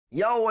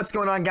Yo, what's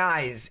going on,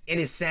 guys? It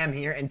is Sam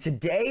here, and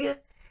today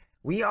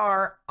we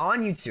are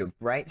on YouTube,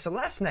 right? So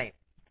last night,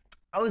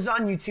 I was on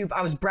YouTube.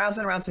 I was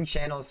browsing around some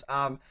channels.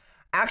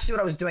 Actually, what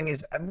I was doing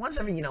is once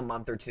every,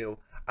 month or two,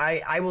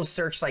 I will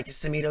search like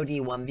SamitoD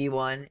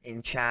 1v1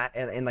 in chat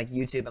and like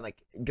YouTube and like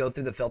go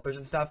through the filters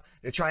and stuff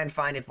to try and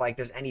find if like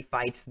there's any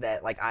fights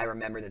that like I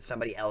remember that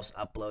somebody else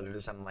uploaded or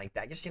something like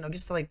that. Just,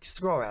 just to like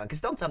scroll around. Because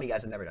don't tell me you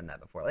guys have never done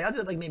that before. Like I'll do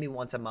it like maybe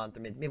once a month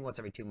or maybe once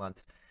every 2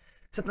 months.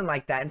 Something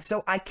like that. And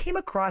so I came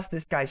across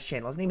this guy's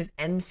channel. His name is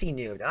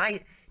NOOB.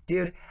 And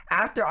dude,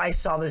 after I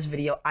saw this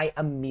video, I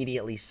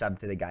immediately subbed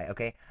to the guy,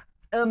 okay?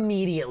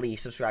 Immediately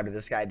subscribed to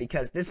this guy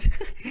because this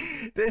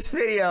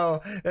video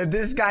that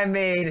this guy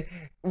made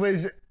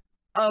was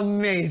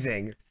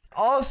amazing.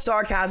 All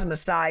sarcasm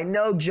aside,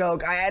 no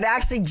joke, it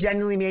actually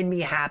genuinely made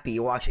me happy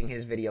watching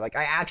his video. Like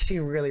I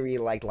actually really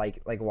liked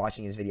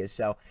watching his videos.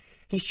 So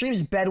he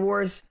streams Bed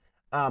Wars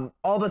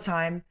all the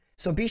time.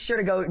 So be sure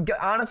to go,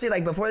 honestly,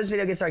 like before this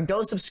video gets started,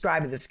 go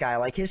subscribe to this guy.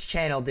 Like his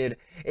channel, dude,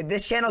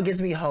 this channel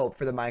gives me hope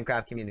for the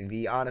Minecraft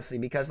community, honestly,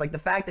 because like the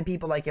fact that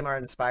people like him are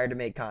inspired to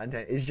make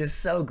content is just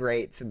so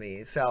great to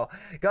me. So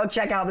go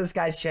check out this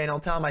guy's channel,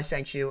 tell him I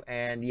sent you,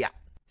 and yeah.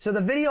 So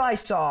the video I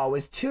saw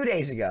was 2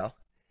 days ago.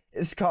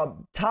 It's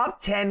called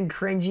Top 10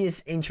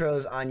 Cringiest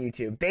Intros on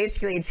YouTube.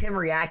 Basically, it's him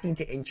reacting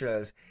to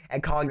intros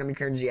and calling them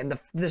cringy. And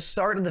the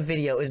start of the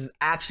video is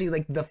actually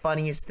like the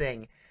funniest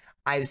thing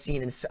I've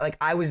seen. Like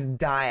I was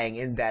dying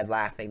in bed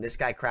laughing. This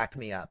guy cracked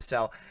me up.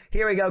 So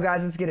here we go,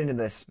 guys. Let's get into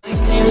this. My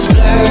name's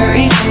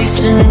blurry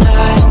face and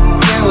I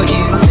care what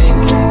you think.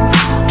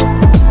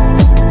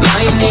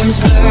 My name's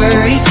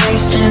blurry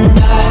face and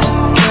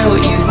I care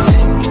what you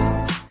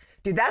think.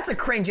 Dude, that's a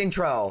cringe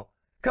intro.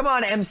 Come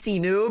on, MC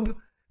Noob.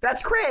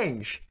 That's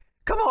cringe.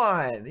 Come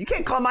on. You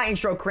can't call my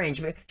intro cringe,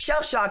 man.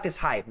 Shell shocked is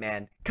hype,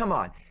 man. Come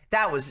on.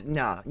 That was,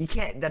 no, you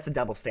can't. That's a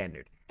double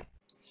standard.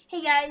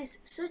 Hey guys,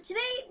 so today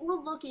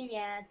we're looking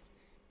at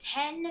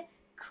 10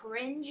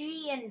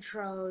 cringy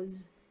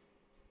intros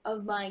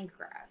of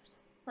Minecraft.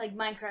 Like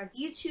Minecraft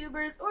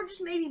YouTubers, or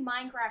just maybe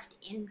Minecraft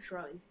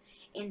intros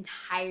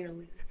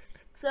entirely.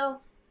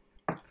 So,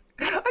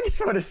 I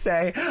just want to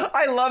say,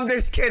 I love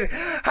this kid.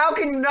 How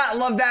can you not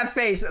love that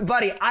face?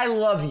 Buddy, I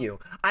love you.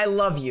 I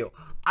love you.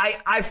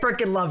 I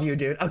freaking love you,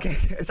 dude. Okay,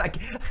 it's like...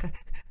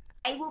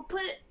 I will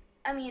put it,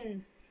 I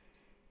mean...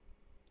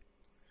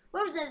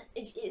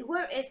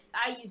 If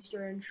I used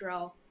your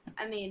intro,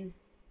 I mean,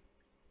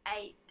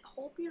 I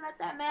hope you're not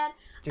that mad.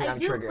 Dude, I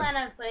do plan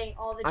on putting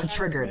all the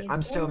channel names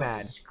I'm so in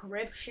mad. the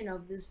description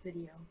of this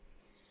video.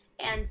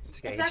 And it's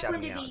okay, it's not shout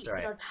going to me be out, it's all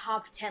right. the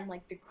top 10,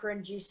 like the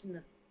cringiest and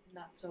the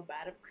not so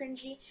bad of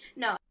cringy.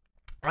 No.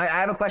 I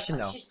have a question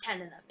though. It's just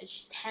 10 of them. It's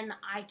just 10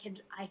 I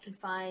could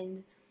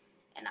find,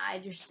 and I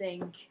just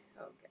think,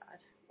 oh god,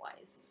 why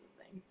is this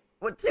a thing?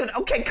 What, dude?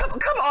 Okay, come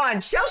on.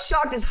 Shell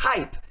shocked is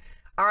hype.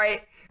 All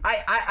right,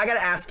 I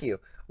gotta ask you,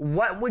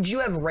 what would you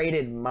have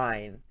rated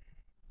mine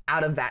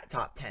out of that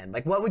top 10?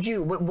 Like, what would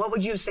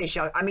you say,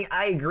 Shell? I mean,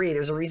 I agree.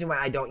 There's a reason why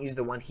I don't use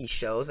the one he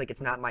shows. Like,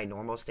 it's not my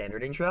normal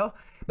standard intro.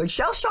 But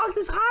Shell shocked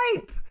is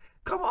hype.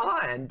 Come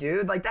on,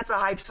 dude. Like, that's a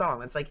hype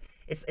song. It's like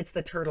it's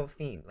the turtle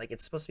theme. Like,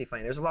 it's supposed to be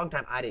funny. There's a long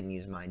time I didn't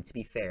use mine, to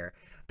be fair.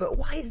 But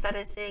why is that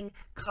a thing?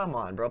 Come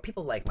on, bro.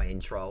 People like my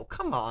intro.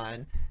 Come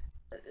on.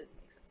 It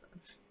makes some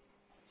sense.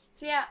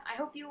 So yeah, I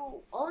hope you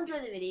all enjoy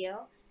the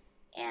video.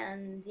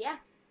 And yeah,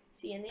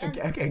 see you in the end.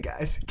 Okay,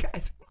 guys,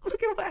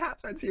 look at what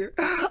happens here.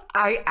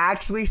 I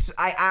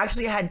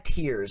actually had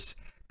tears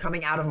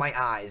coming out of my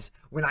eyes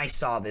when I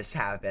saw this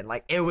happen.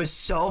 Like, it was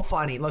so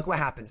funny. Look what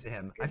happens to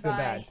him. Goodbye. I feel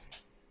bad.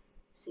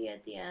 See you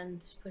at the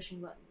end. Pushing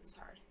buttons is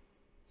hard.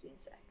 See you in a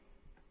sec.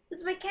 This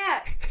is my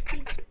cat.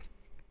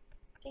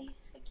 Hey,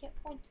 I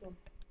can't point to him.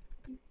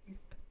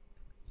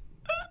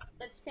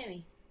 That's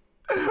Timmy.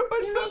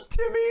 What's up,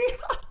 Timmy?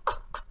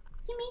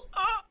 Timmy.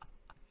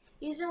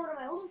 He's in one of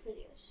my older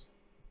videos.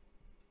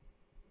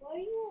 Why are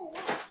you all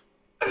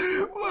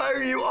wet? Why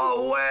are you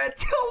all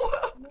wet?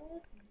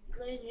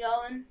 Ladies and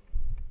gentlemen,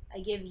 I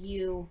give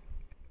you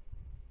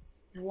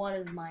one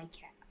of my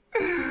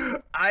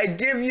cats. I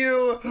give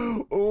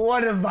you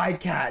one of my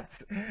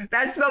cats.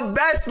 That's the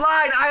best line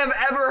I have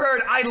ever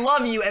heard. I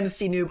love you,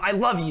 MC Noob. I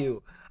love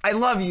you. I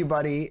love you,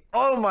 buddy.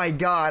 Oh my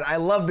god, I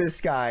love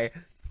this guy.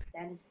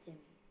 That is Timmy.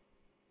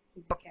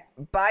 He's a cat.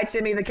 Bye,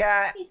 Timmy the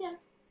cat. Hey, Tim.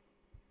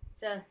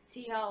 So,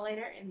 see y'all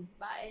later, and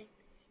bye.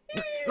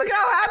 Look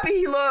how happy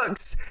he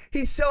looks.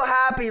 He's so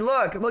happy.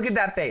 Look at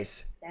that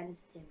face. That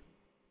is Timmy.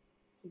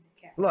 He's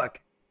a cat. Look.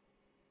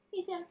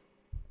 Hey, Tim.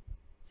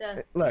 So,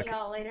 look. see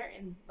y'all later,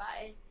 and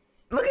bye.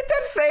 Look at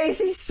that face.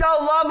 He's so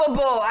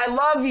lovable. I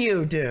love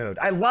you, dude.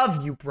 I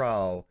love you,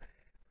 bro.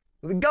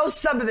 Go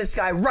sub to this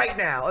guy right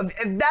now.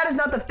 If that is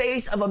not the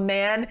face of a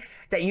man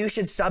that you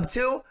should sub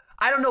to,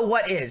 I don't know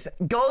what is.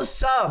 Go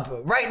sub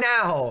right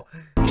now.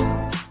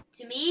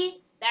 To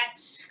me, that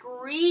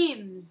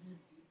screams.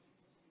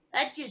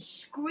 That just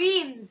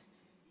screams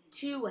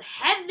to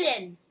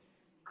heaven.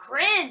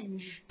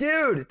 Cringe.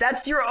 Dude,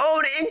 that's your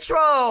own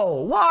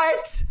intro.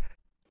 What?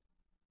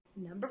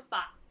 Number 5.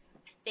 I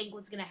think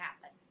what's gonna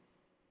happen.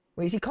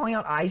 Wait, is he calling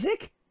out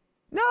Isaac?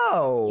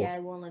 No. Yeah,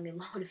 it won't let me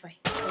load if I.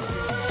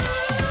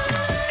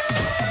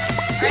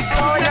 He's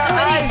calling out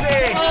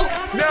Isaac. Oh,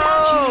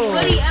 No.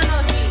 Buddy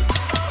emoji.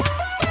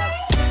 Yep.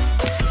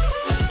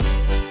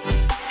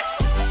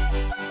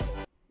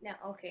 Now,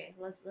 okay,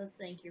 let's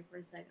think here for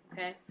a second,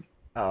 okay?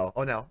 Oh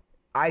no.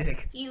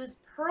 Isaac. He was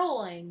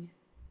purling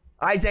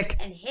Isaac.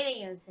 and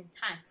hitting at the same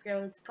time. I forget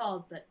what it's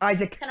called, but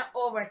Isaac. kind of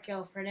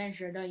overkill for an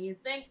intro, don't you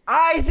think?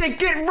 Isaac,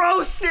 get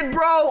roasted,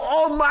 bro.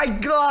 Oh my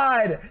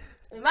god.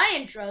 I mean, my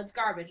intro, it's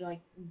garbage, like,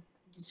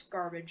 just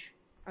garbage.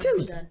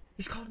 Dude, 100%.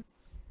 he's calling.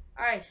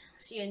 Alright,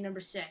 see you at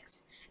number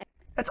 6.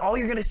 That's all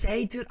you're gonna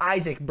say, dude?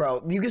 Isaac,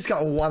 bro, you just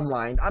got one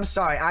line. I'm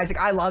sorry, Isaac,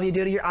 I love you,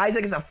 dude.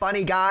 Isaac is a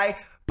funny guy,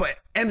 but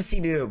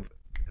MC Noob,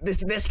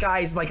 this guy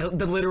is like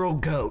the literal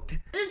GOAT.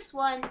 This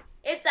one,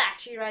 it's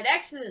actually right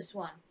next to this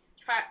one.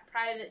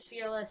 Private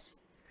Fearless.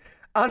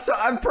 So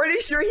I'm pretty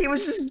sure he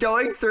was just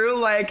going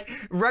through like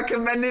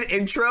recommended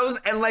intros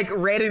and like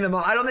rating them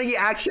all. I don't think he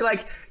actually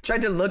like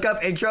tried to look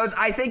up intros.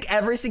 I think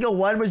every single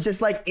one was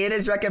just like in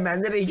his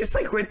recommended and he just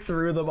like went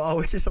through them all,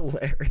 which is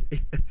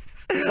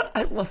hilarious.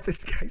 I love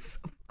this guy so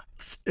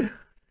much.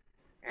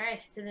 Alright,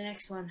 to the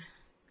next one.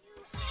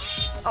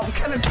 Oh,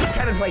 Kevin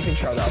plays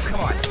intro though. Come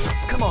on.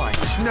 Come on.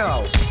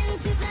 No.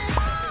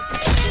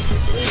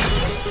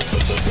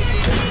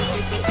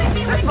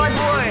 That's my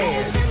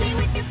boy.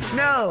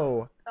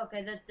 No.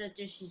 Okay, that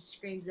just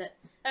screams it.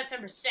 That's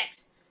number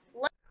 6.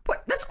 What?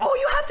 That's all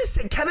you have to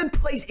say. Kevin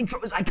plays intro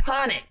is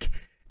iconic.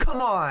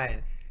 Come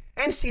on.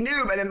 MC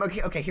Noob, and then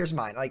okay, here's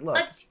mine. Like, look.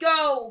 Let's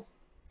go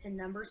to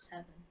number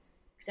 7.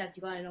 Except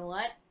you wanna know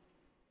what?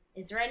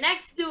 It's right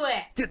next to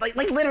it. Dude, like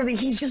literally,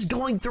 he's just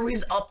going through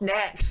his up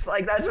next.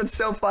 Like, that's what's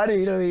so funny,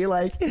 you know what I mean?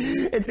 Like,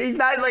 he's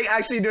not like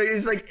actually doing.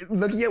 He's like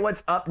looking at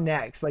what's up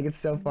next. Like, it's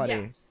so funny.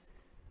 Yes.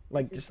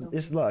 Like,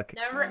 just look.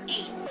 Number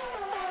 8.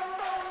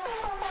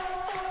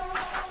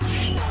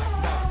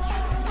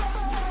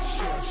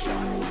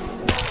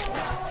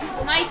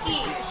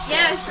 Mikey,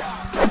 yes,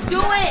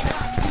 do it.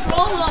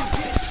 Troll him.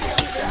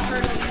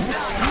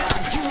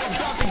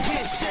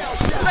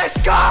 Let's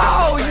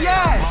go!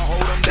 Yes!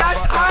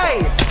 That's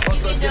right!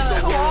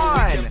 Come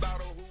on!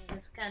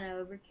 That's kind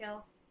of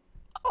overkill.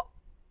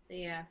 So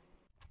yeah.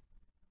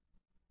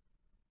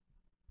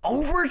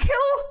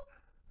 Overkill?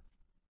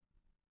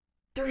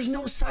 There's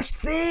no such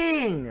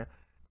thing!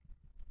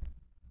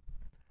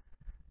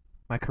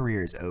 My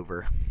career is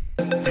over.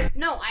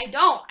 No, I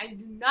don't. I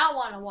do not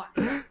want to watch.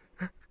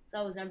 So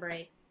that was number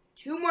 8.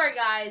 2 more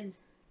guys.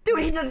 Dude,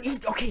 he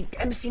doesn't. Okay,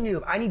 MC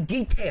Noob, I need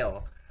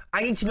detail.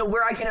 I need to know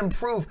where I can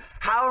improve.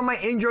 How are my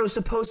intros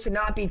supposed to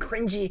not be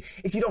cringy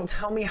if you don't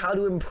tell me how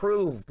to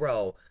improve,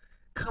 bro?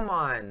 Come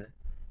on.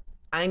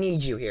 I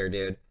need you here,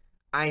 dude.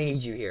 I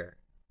need you here.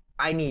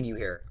 I need you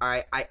here.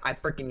 Alright, I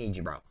freaking need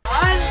you, bro.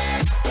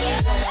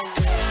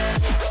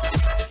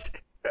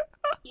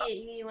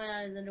 He went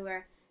on his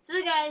underwear.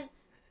 So guys,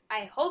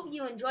 I hope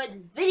you enjoyed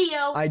this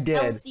video. I did.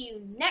 I will see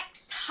you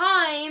next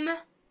time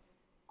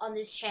on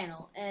this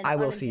channel. And I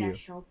will see you.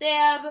 Unintentional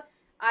Dab.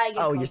 I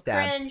get just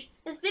dab. cringe.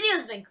 This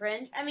video's been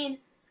cringe. I mean,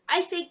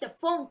 I faked a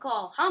phone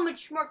call. How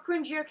much more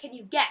cringier can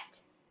you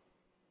get?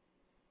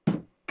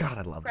 God,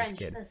 I love Cringe. this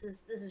kid. This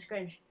is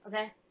cringe.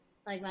 Okay,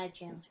 like my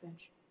channel's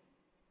cringe.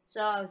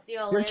 So I'll see you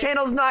all Your later.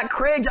 channel's not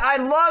cringe. I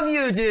love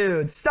you,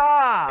 dude.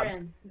 Stop.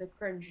 The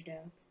cringe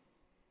dab.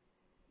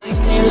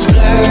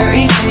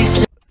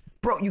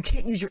 Bro, you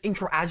can't use your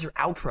intro as your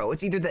outro.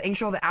 It's either the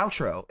intro or the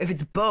outro. If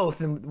it's both,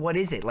 then what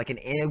is it? Like an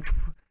intro?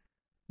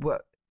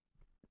 What?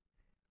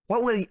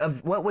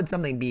 What would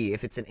something be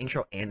if it's an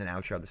intro and an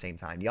outro at the same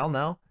time? Y'all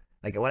know?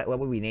 Like what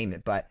would we name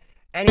it? But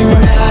anyway,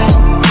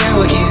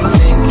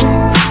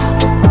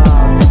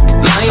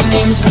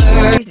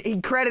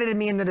 he credited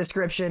me in the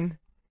description.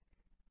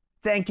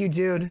 Thank you,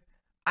 dude.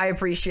 I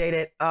appreciate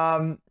it.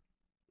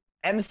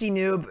 MC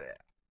Noob,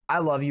 I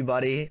love you,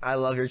 buddy. I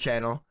love your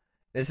channel.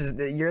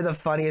 You're the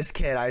funniest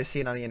kid I've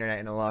seen on the internet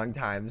in a long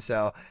time.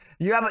 So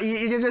you're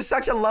just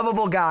such a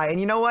lovable guy. And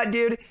you know what,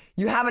 dude?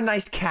 You have a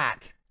nice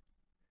cat.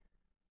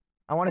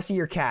 I want to see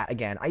your cat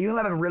again. You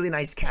have a really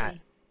nice cat.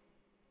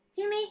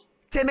 Timmy.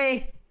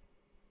 Timmy.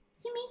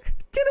 Timmy.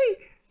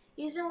 Timmy.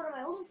 He's in one of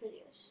my old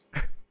videos.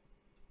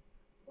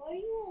 Why are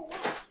you all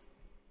white?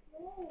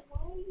 No,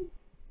 why are you?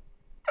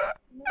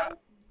 No.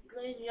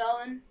 Ladies and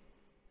gentlemen,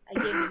 I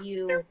give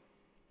you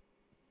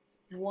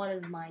one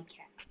of my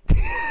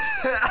cats.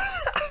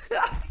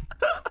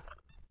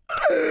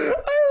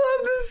 I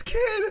love this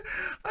kid.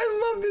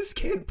 I love this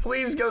kid.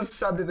 Please go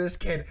sub to this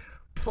kid.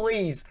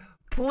 Please.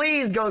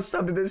 Please go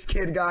sub to this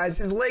kid, guys.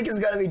 His link is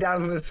going to be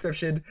down in the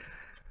description.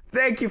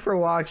 Thank you for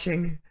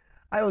watching.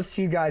 I will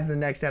see you guys in the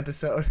next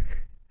episode.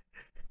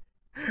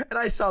 And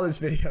I saw this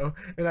video,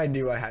 and I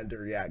knew I had to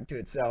react to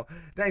it. So,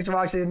 thanks for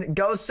watching.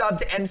 Go sub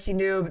to MC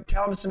Noob.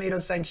 Tell him Samito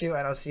sent you,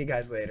 and I'll see you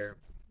guys later.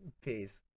 Peace.